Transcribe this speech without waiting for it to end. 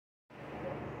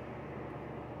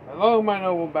Hello, my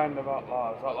noble band of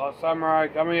outlaws. Outlaw Samurai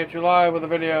coming at you live with a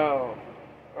video.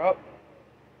 Well,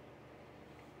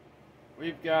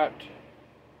 we've got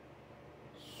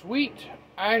Sweet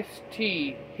Iced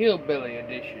Tea Hillbilly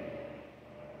Edition.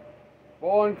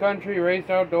 Born country,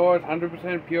 raised outdoors,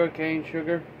 100% pure cane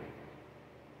sugar.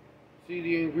 See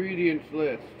the ingredients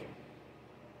list.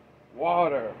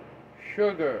 Water,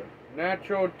 sugar,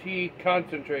 natural tea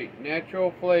concentrate,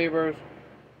 natural flavors,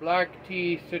 black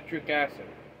tea, citric acid.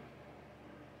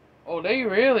 Oh, they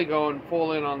really going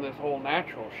full in on this whole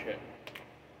natural shit.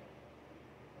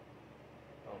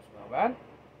 Don't smell bad.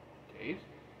 Taste.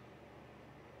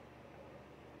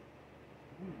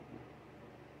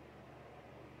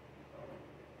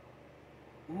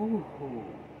 Ooh.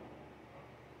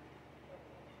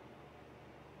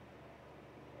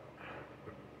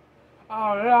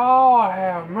 Oh, Lord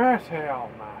have mercy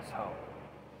on my soul.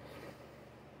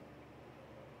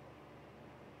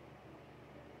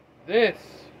 This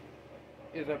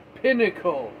is a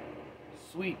pinnacle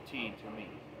sweet tea to me.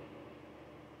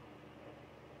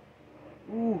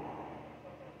 Ooh.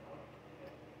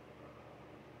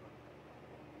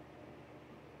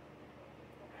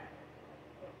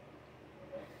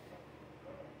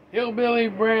 Hillbilly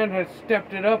brand has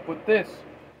stepped it up with this.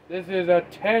 This is a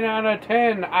 10 out of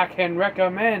 10 I can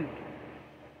recommend.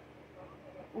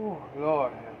 Ooh,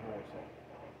 Lord have mercy.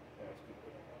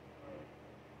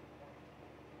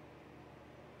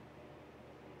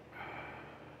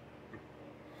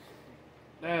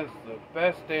 That's the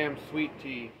best damn sweet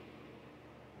tea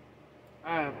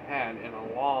I've had in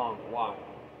a long while.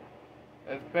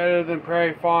 It's better than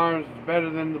Prairie Farms, it's better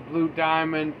than the Blue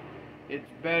Diamond, it's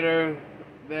better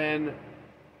than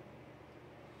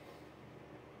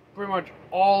pretty much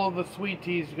all of the sweet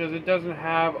teas because it doesn't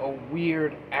have a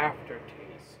weird aftertaste.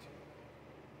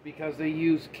 Because they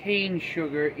use cane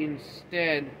sugar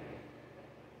instead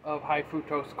of high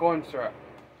fructose corn syrup.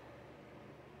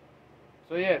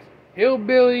 So yes,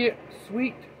 Hillbilly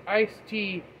Sweet Iced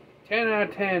Tea, 10 out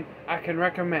of 10, I can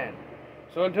recommend.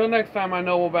 So until next time, my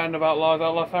noble band of outlaws,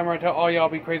 Outlaw Samurai, tell all y'all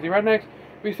be crazy rednecks,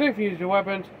 be safe and use your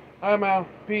weapons. I'm out,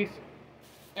 peace,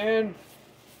 and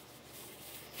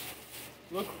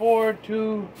look forward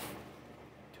to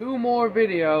 2 more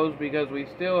videos because we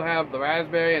still have the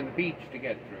raspberry and the peach to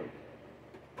get through.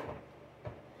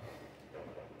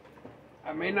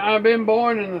 I may not have been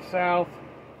born in the South,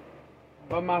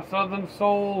 but my southern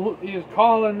soul is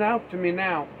calling out to me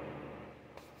now.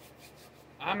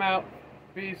 I'm out.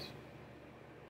 Peace.